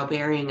now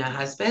burying a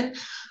husband.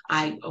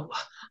 I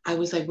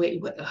was like,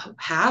 wait,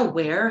 how,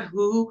 where,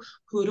 who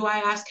do I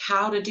ask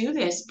how to do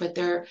this? But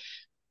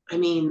I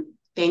mean,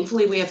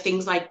 thankfully we have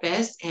things like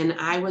this. And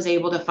I was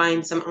able to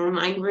find some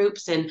online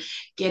groups and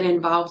get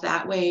involved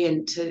that way,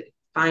 and to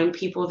find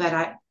people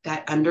that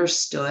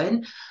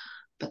understood.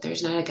 But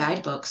there's not a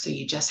guidebook. So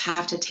you just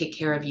have to take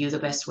care of you the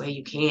best way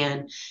you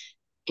can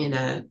in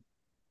a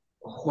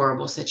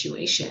horrible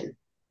situation.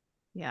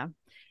 Yeah.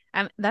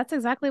 And that's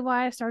exactly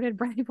why I started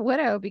Brave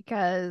Widow,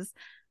 because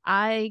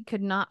I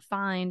could not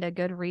find a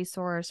good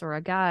resource or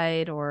a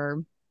guide,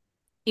 or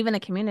even the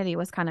community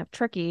was kind of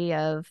tricky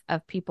of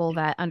people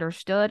that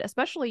understood,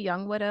 especially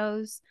young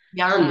widows.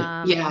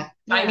 Yeah.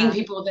 Finding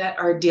people that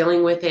are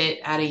dealing with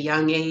it at a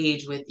young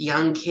age with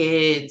young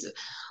kids.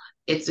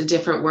 It's a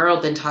different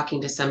world than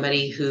talking to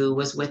somebody who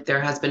was with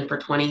their husband for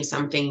 20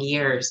 something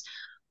years.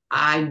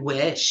 I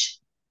wish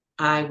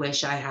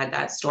I had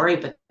that story,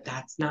 but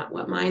that's not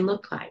what mine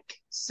looked like.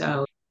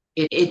 So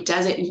it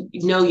doesn't,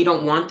 no, you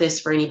don't want this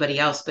for anybody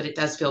else, but it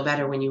does feel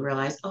better when you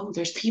realize, oh,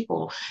 there's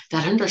people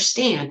that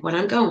understand what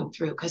I'm going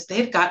through, because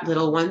they've got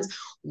little ones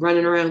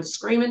running around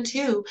screaming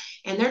too,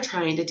 and they're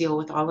trying to deal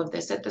with all of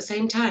this at the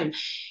same time.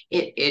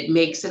 It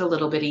makes it a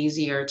little bit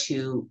easier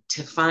to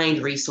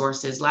find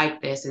resources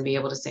like this and be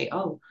able to say,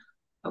 oh,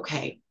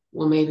 okay,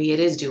 well, maybe it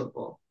is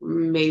doable.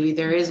 Maybe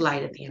there is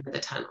light at the end of the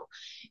tunnel.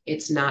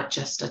 It's not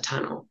just a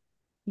tunnel.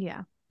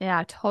 Yeah. Yeah,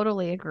 I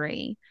totally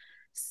agree.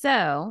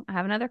 So I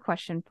have another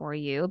question for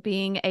you.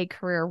 Being a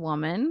career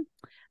woman,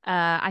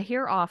 I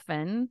hear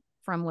often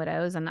from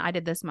widows, and I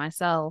did this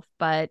myself,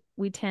 but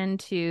we tend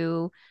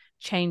to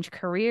change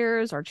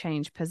careers or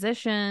change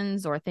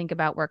positions or think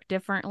about work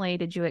differently.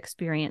 Did you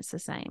experience the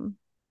same?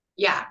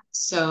 Yeah.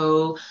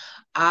 So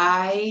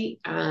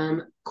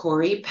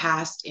Corey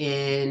passed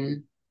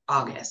in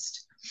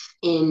August.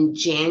 In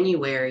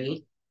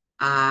January,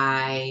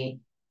 I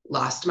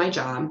lost my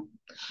job.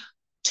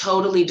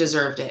 Totally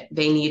deserved it.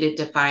 They needed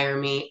to fire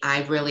me.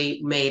 I really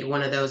made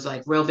one of those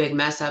like real big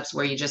mess ups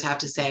where you just have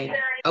to say,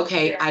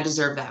 okay, I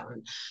deserve that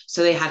one.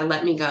 So they had to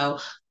let me go.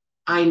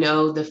 I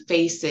know the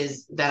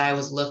faces that I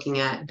was looking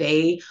at,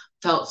 they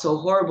felt so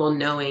horrible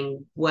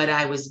knowing what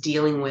I was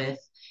dealing with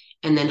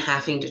and then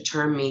having to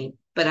term me,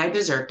 but I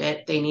deserved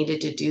it. They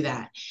needed to do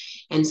that.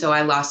 And so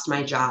I lost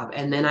my job.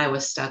 And then I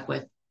was stuck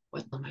with,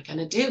 what am I going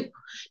to do?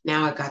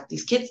 Now I've got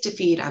these kids to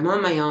feed. I'm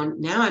on my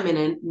own. Now I'm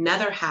in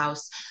another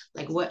house.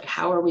 Like,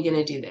 how are we going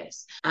to do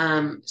this?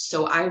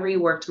 So I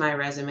reworked my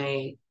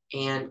resume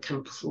and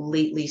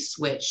completely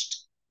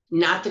switched,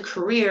 not the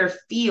career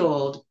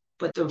field,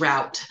 but the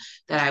route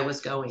that I was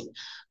going.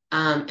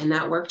 And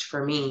that worked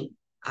for me.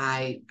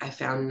 I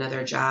found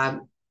another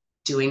job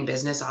doing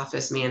business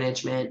office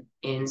management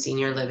in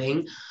senior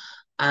living.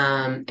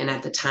 And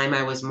at the time,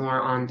 I was more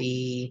on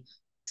the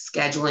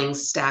scheduling,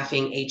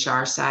 staffing,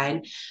 HR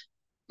side.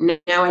 Now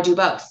I do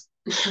both.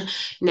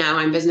 Now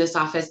I'm business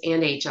office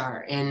and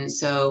HR. And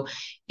so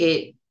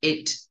it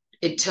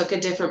took a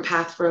different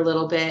path for a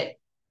little bit,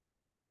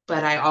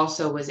 but I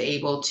also was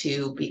able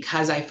to,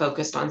 because I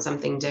focused on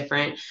something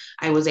different,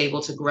 I was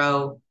able to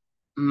grow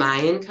my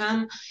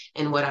income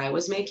and what I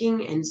was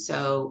making. And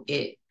so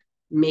it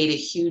made a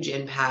huge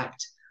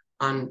impact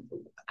on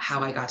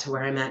how I got to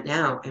where I'm at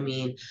now. I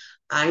mean,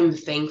 I'm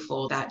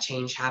thankful that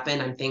change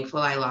happened. I'm thankful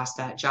I lost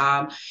that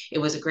job. It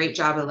was a great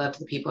job. I loved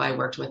the people I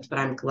worked with, but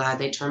I'm glad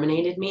they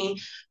terminated me,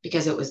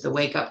 because it was the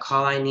wake up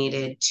call I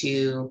needed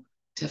to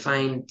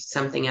find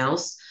something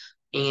else.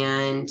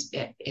 And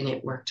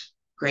it worked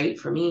great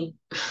for me.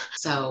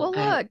 So Well,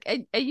 look,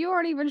 you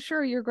aren't even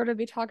sure you're going to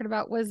be talking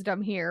about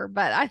wisdom here,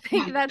 but I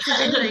think that's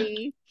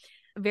very,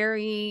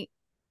 very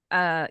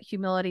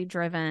humility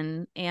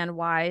driven and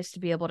wise to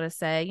be able to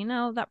say,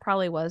 that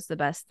probably was the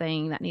best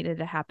thing that needed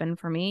to happen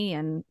for me.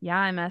 And yeah,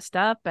 I messed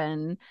up,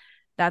 and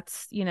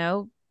that's,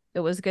 it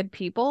was good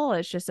people.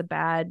 It's just a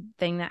bad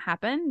thing that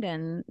happened.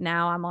 And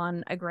now I'm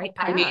on a great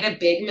path. I made a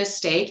big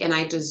mistake and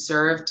I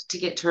deserved to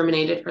get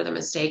terminated for the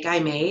mistake I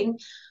made.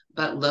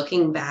 But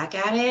looking back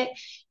at it,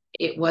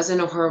 it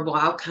wasn't a horrible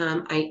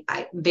outcome.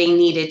 They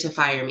needed to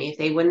fire me. If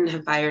they wouldn't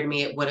have fired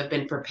me, it would have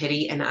been for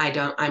pity. And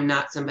I'm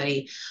not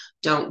somebody,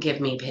 don't give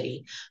me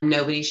pity.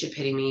 Nobody should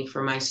pity me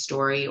for my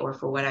story or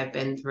for what I've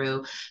been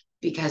through,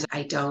 because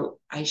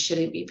I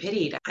shouldn't be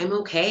pitied. I'm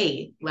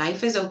okay.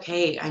 Life is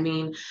okay. I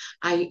mean,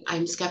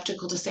 I'm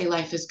skeptical to say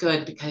life is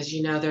good because,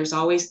 there's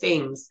always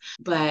things,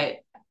 but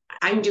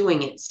I'm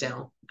doing it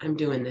still. I'm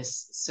doing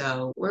this.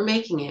 So we're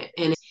making it.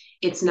 And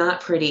it's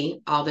not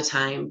pretty all the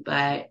time,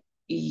 but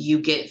you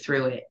get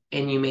through it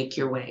and you make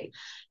your way.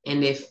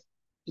 And if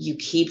you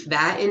keep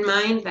that in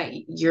mind, that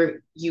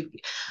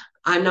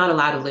I'm not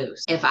allowed to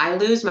lose. If I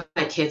lose, my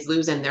kids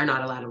lose, and they're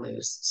not allowed to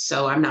lose.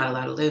 So I'm not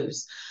allowed to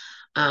lose.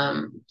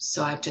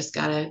 So I just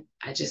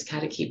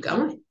gotta keep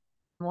going.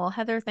 Well,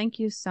 Heather, thank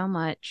you so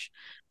much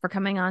for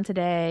coming on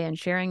today and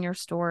sharing your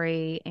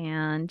story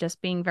and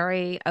just being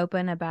very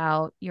open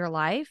about your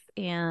life,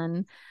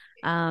 and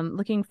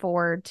looking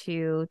forward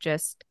to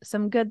just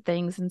some good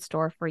things in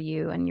store for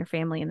you and your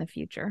family in the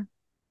future.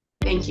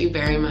 Thank you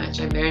very much.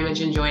 I very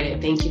much enjoyed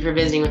it. Thank you for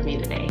visiting with me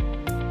today.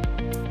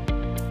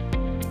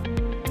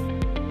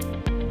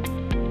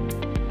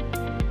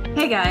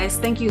 Hey guys,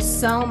 thank you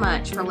so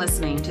much for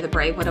listening to the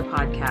Brave Widow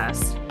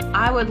podcast.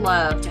 I would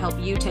love to help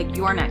you take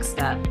your next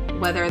step,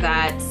 whether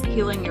that's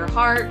healing your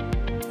heart,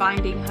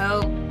 finding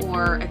hope,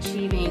 or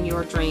achieving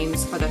your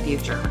dreams for the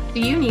future. Do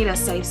you need a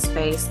safe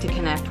space to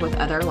connect with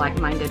other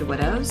like-minded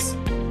widows?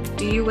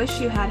 Do you wish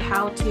you had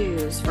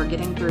how-tos for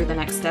getting through the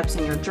next steps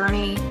in your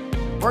journey,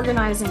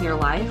 organizing your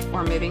life,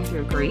 or moving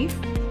through grief?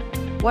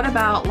 What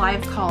about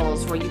live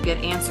calls where you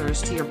get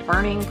answers to your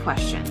burning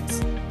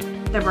questions?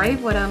 The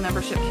Brave Widow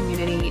membership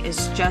community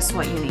is just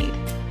what you need.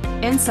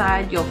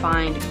 Inside, you'll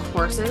find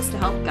courses to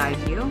help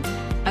guide you,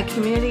 a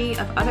community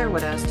of other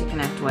widows to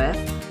connect with,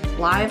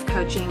 live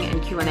coaching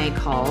and Q&A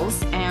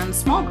calls, and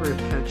small group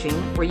coaching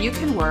where you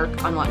can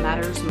work on what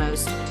matters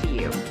most to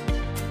you.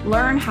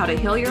 Learn how to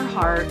heal your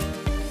heart,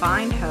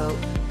 find hope,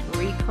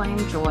 reclaim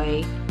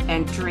joy,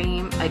 and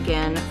dream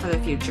again for the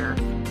future.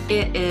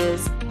 It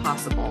is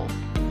possible.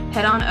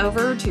 Head on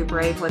over to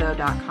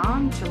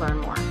bravewidow.com to learn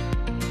more.